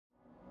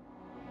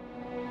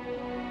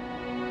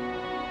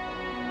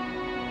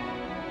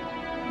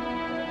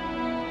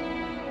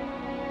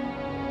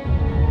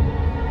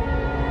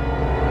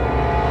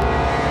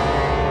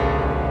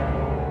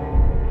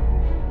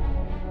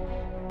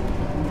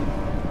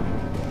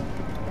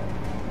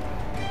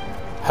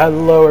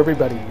Hello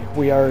everybody,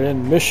 we are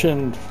in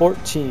mission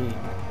 14.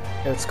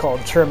 It's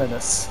called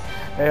Terminus.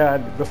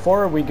 And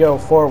before we go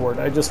forward,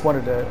 I just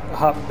wanted to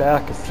hop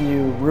back a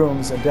few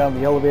rooms and down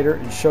the elevator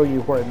and show you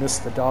where I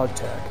missed the dog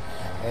tag.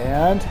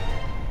 And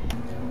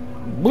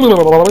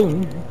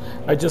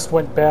I just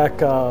went back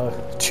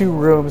 2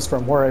 rooms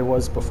from where I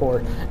was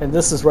before. And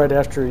this is right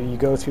after you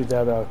go through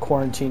that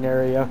quarantine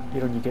area,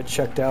 you get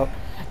checked out.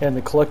 And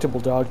the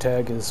collectible dog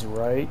tag is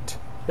right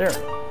there.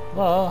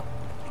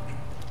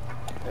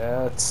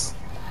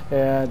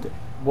 And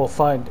we'll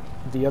find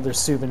the other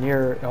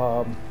souvenir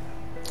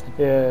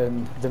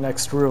in the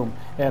next room,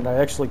 and I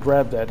actually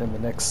grabbed that in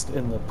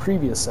the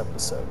previous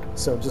episode.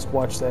 So just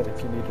watch that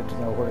if you needed to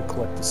know where to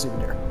collect the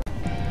souvenir.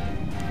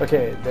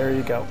 Okay, there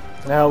you go.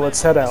 Now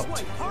let's head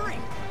out.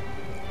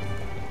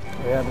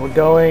 And we're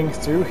going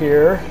through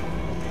here.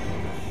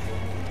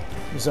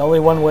 There's only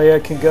one way I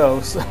can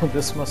go, so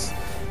this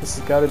has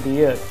got to be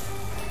it.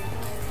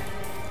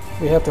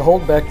 We have to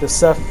hold back the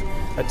Cephs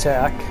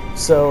attack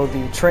so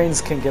the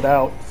trains can get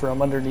out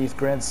from underneath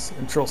Grand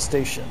Central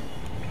Station.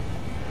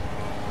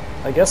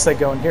 I guess I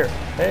go in here.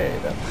 Hey,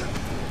 that...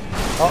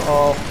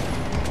 Uh-oh.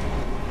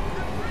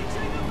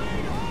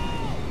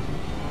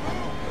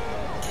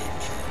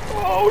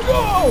 Oh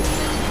no!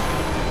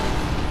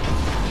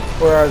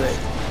 Where are they?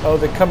 Oh,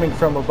 they're coming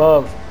from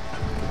above.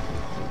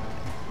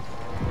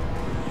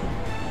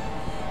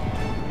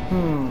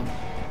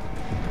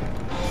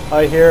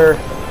 I hear...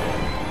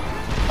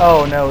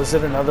 Oh no, is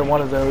it another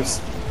one of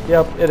those?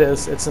 Yep, it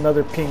is. It's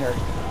another pinger.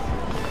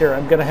 Here,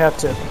 I'm gonna have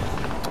to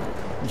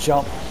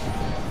jump.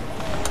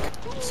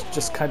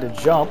 Just kind of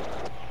jump.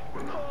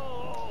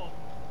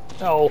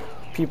 Oh,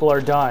 people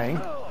are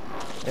dying.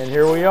 And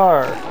here we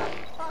are.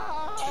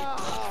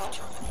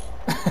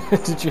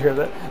 Did you hear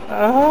that?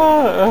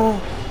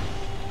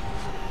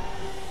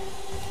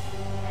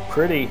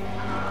 Pretty.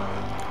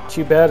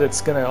 Too bad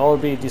it's gonna all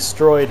be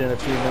destroyed in a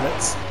few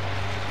minutes.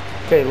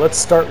 Okay, let's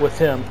start with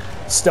him.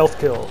 Stealth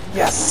kill.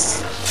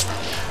 Yes!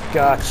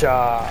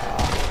 Gotcha!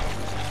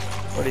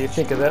 What do you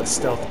think of that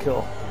stealth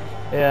kill?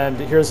 And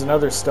here's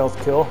another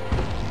stealth kill.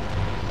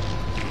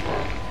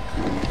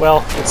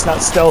 Well, it's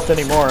not stealth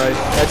anymore. I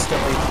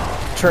accidentally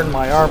turned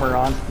my armor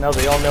on. Now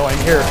they all know I'm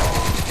here.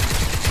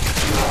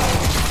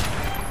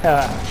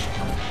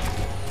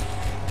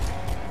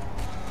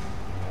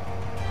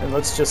 And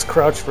let's just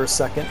crouch for a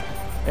second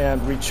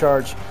and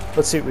recharge.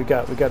 Let's see what we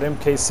got. We got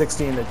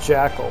MK60 and a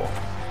Jackal.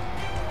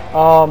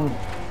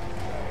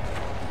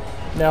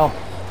 No,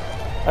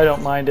 I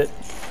don't mind it.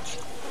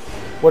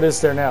 What is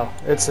there now?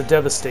 It's a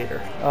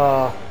Devastator.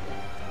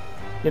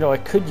 I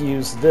could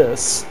use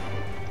this,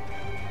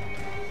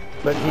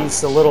 but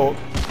he's a little...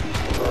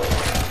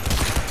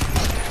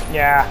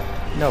 Yeah,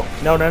 no.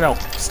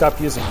 Stop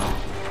using it.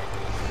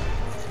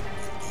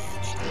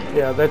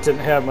 Yeah, that didn't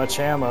have much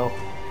ammo.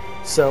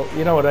 So,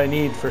 you know what I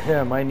need for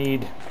him? I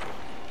need...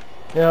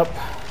 Yep,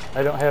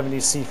 I don't have any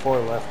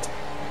C4 left.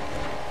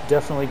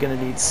 Definitely going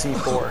to need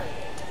C4.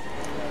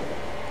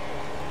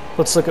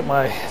 Let's look at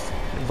my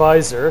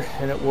visor,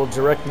 and it will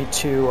direct me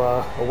to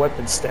a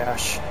weapon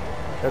stash.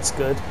 That's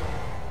good.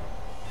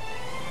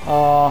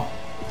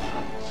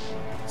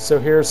 So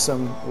here's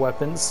some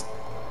weapons,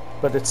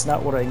 but it's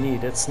not what I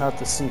need. It's not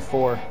the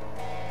C4.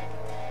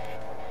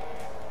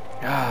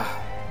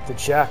 The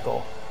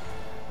Jackal.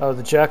 Oh,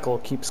 the Jackal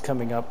keeps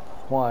coming up.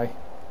 Why?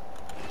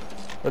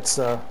 Let's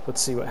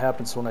see what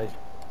happens when I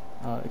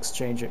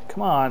exchange it.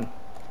 Come on.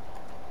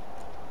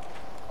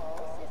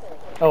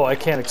 Oh, I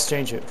can't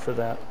exchange it for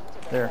that.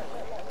 There.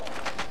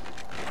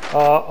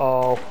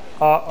 Uh-oh.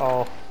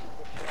 Uh-oh.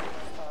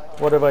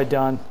 What have I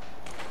done?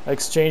 I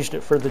exchanged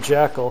it for the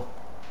Jackal.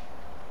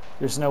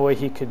 There's no way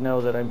he could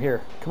know that I'm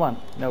here. Come on.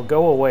 Now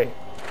go away.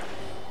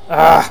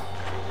 Ah!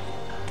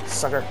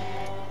 Sucker.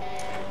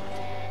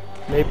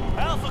 Maybe.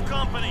 Alpha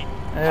Company.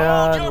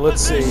 And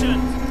let's see.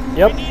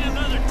 Yep.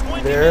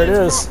 There it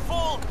is.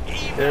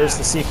 There's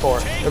the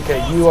C4.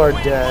 Okay, you are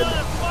dead.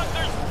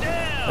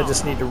 I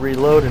just need to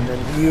reload and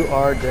then you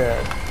are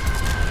dead.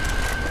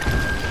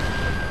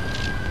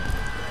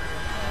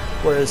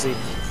 Where is he?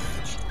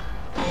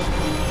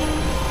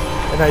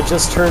 And I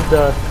just heard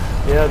the...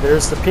 Yeah,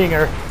 there's the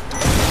pinger.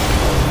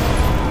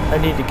 I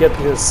need to get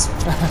this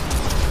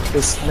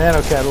this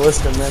nano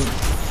catalyst and then...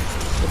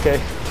 Okay.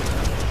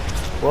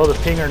 Well, the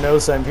pinger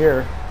knows I'm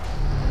here.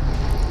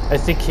 I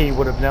think he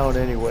would have known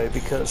anyway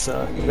because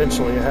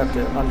eventually I have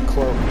to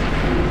uncloak.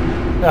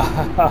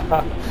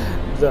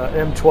 The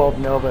M12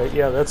 Nova,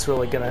 yeah, that's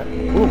really gonna...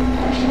 Ooh,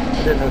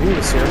 I didn't know he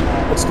was here.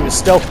 Let's do a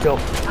stealth kill,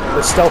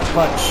 or stealth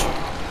punch.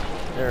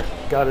 There,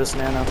 got his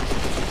nano.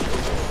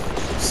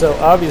 So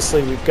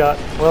obviously we've got,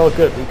 well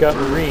good, we've got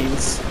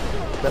Marines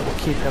that will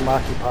keep him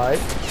occupied.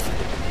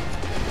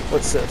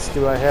 What's this?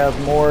 Do I have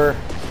more?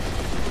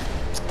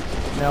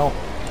 No,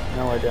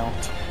 I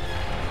don't.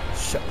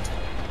 Shut.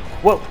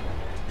 Whoa!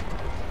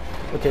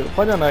 Okay,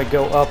 why don't I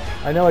go up?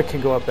 I know I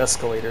can go up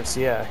escalators.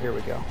 Yeah, here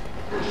we go.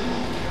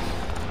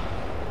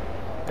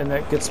 And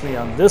that gets me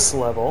on this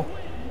level.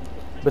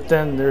 But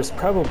then there's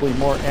probably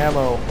more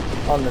ammo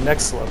on the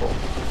next level.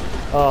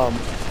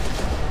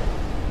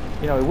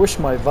 You know, I wish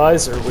my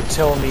visor would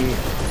tell me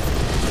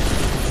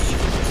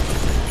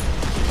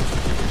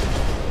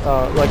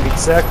like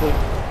exactly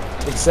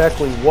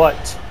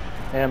what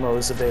ammo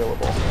is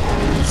available.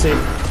 See,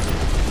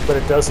 but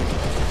it doesn't.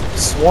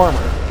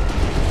 Swarmer.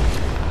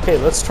 Okay,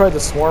 let's try the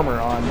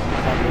Swarmer on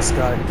this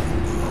guy.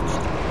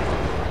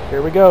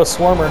 Here we go,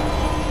 Swarmer.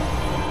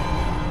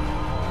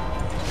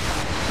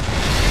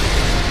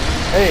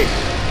 Hey.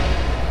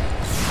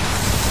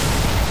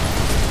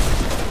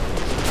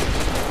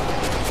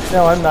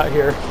 No, I'm not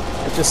here.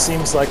 It just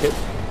seems like it.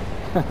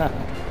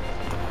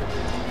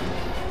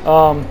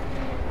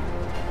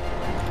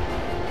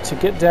 To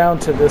get down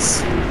to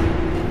this,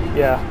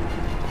 yeah.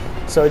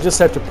 So I just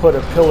have to put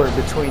a pillar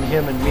between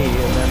him and me,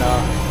 and then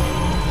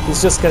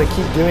he's just gonna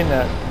keep doing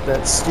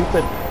that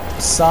stupid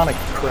sonic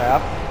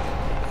crap.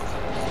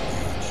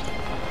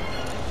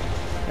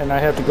 And I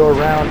have to go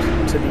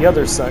around to the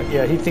other side.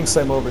 Yeah, he thinks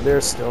I'm over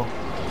there still.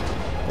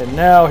 And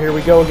now, here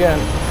we go again.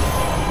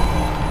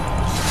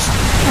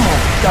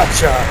 Oh,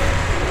 gotcha!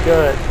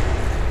 Good.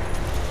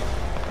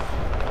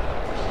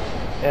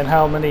 And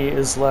how many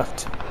is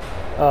left?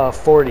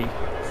 40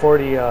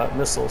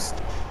 missiles.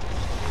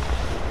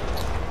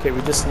 Okay,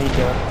 we just need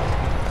to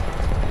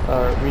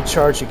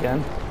recharge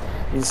again.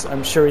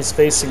 I'm sure he's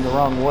facing the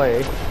wrong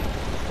way.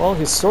 Well,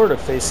 he's sort of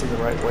facing the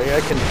right way. I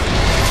can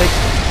take...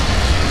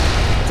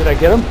 Did I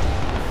get him?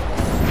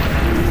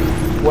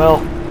 Well,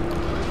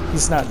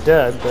 he's not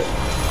dead, but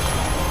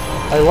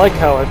I like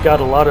how I've got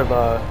a lot of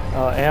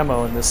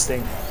ammo in this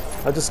thing.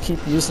 I'll just keep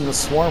using the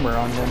Swarmer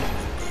on him.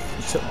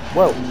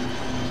 Whoa.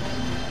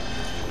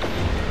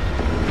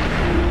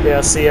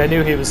 Yeah, see, I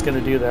knew he was going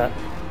to do that.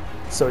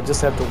 So I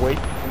just have to wait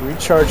and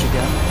recharge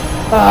again.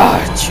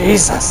 Ah,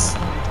 Jesus!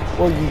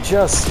 Well, you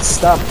just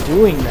stop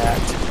doing that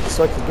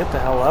so I can get the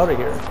hell out of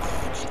here.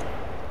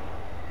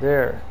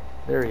 There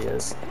he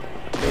is.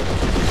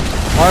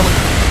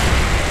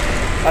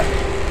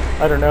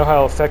 I don't know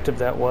how effective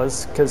that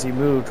was because he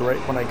moved right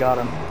when I got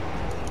him.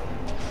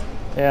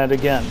 And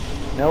again,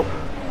 nope,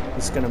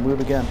 he's going to move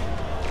again.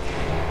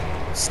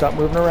 Stop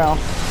moving around.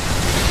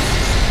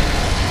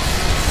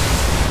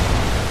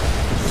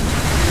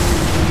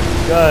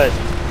 Good,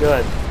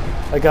 good.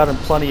 I got him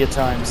plenty of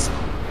times.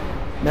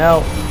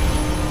 Now,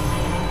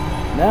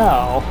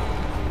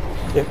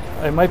 if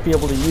I might be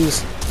able to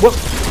use. Whoop!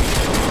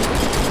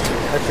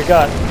 I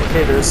forgot.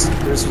 Okay,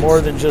 there's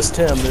more than just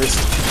him. There's.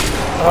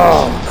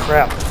 Oh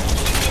crap!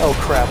 Oh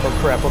crap! Oh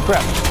crap! Oh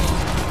crap!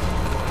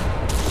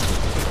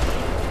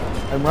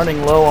 I'm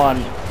running low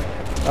on.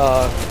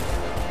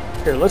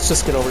 Here, let's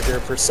just get over here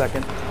for a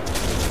second.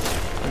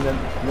 And then,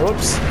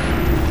 whoops.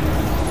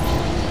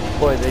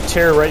 Boy, they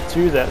tear right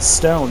through that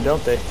stone,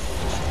 don't they?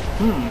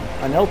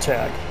 An L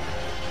tag.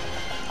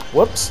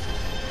 Whoops.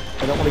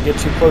 I don't want to get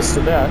too close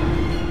to that.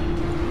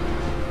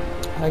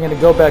 I'm going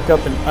to go back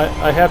up and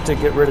I have to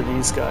get rid of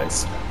these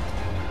guys.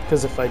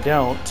 Because if I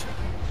don't...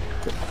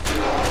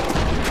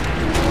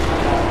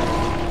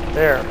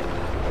 There.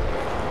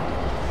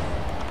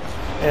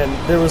 And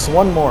there was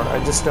one more.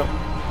 I just don't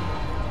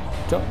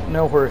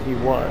know where he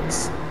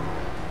was.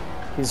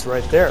 He's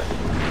right there.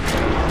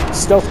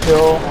 Stealth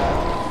kill.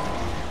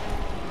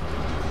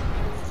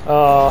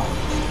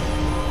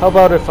 How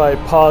about if I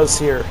pause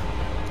here?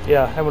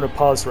 Yeah, I'm going to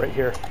pause right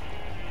here.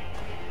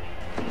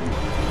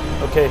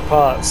 Okay,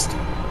 paused.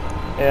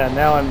 And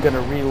now I'm going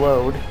to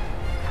reload.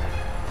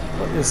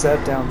 What is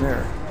that down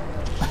there?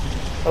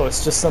 Oh,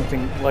 it's just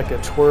something like a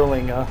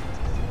twirling...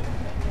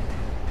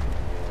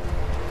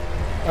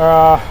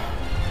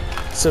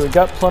 So we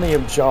got plenty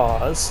of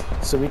jaws,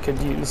 so we could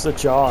use the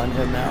jaw on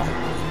him now.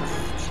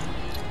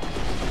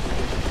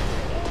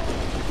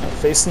 I'm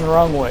facing the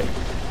wrong way.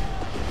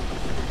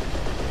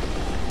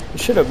 We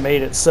should have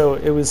made it so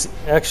it was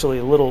actually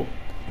a little...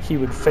 He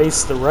would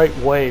face the right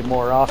way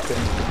more often.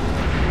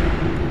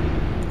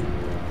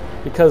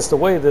 Because the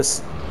way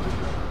this...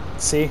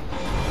 See?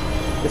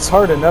 It's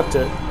hard enough to...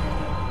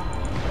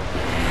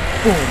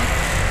 Boom!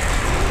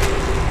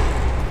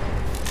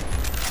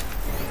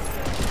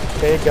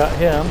 Okay, got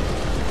him.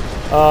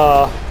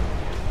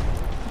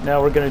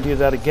 Now we're going to do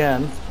that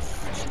again.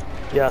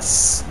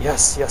 Yes,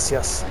 yes, yes,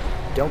 yes.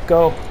 Don't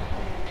go.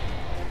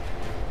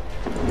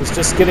 He's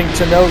just getting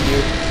to know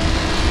you.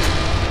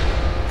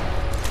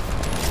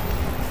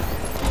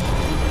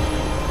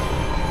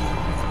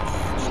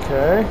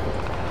 Okay.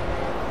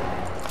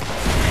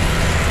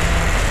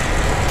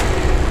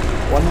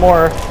 One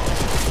more.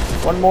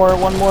 One more,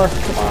 one more.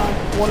 Come on,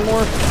 one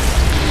more.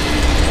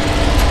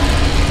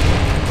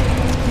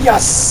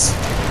 Yes!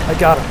 I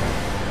got him.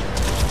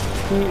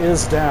 He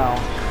is down.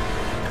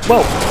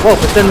 Whoa, whoa,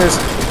 but then there's...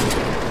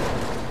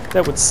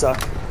 That would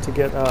suck to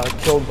get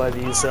killed by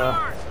these...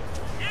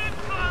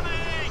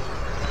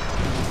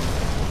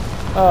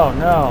 Oh,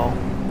 no.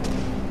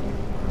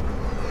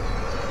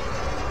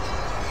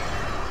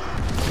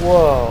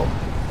 Whoa.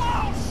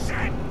 Oh,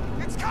 shit!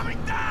 It's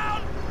coming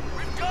down!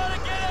 We've got to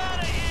get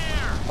out of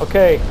here!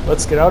 Okay,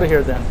 let's get out of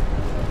here then.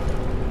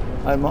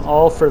 I'm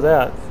all for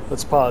that.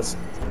 Let's pause.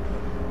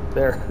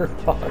 There,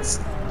 pause.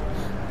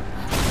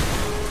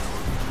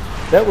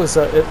 That was,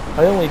 I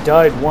only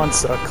died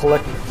once.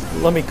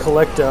 Let me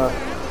collect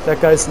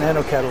that guy's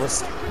nano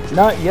catalyst.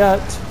 Not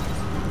yet.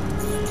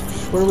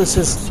 Where was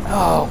his,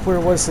 where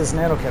was his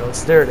nano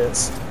catalyst? There it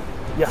is.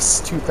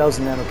 Yes,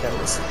 2,000 nano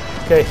catalyst.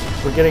 Okay,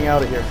 we're getting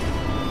out of here.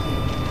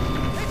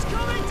 It's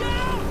coming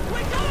down!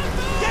 We gotta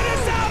move! Get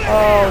us out of here!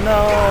 Oh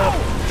no!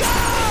 Go!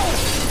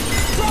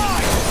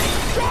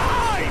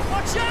 Drive!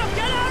 Watch out!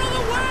 Get out of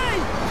the way!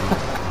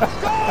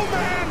 Go,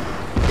 man!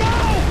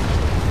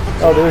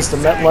 Go! Oh, there's the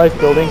Metlife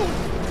Building.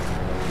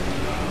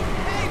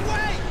 Hey,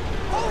 wait!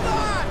 Hold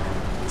on!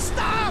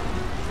 Stop!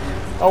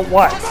 Oh,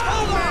 what?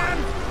 Hold on!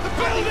 The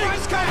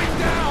building's coming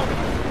down!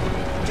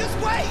 Just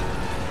wait!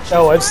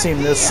 Oh, I've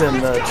seen this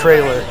in the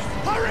trailer.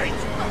 Hurry!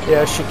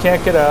 Yeah, she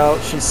can't get out.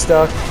 She's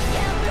stuck.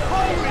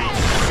 Holy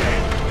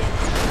shit!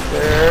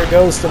 There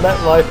goes the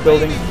Metlife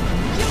Building. Come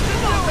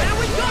on, man!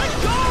 We gotta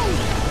go!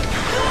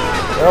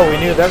 Oh, we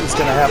knew that was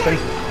going to happen.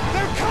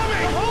 They're The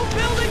coming! whole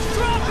building's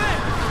dropping!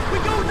 We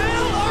go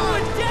now or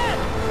we're dead!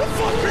 What the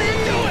fuck are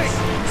you doing?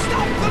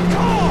 Stop the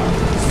car!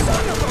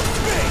 Son of a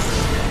bitch!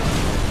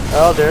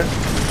 Oh, there.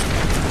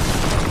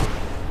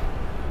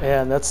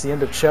 And that's the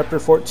end of Chapter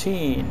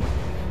 14.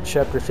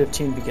 Chapter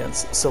 15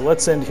 begins. So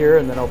let's end here,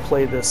 and then I'll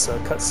play this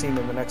cutscene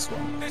in the next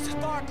one. This is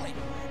Barkley.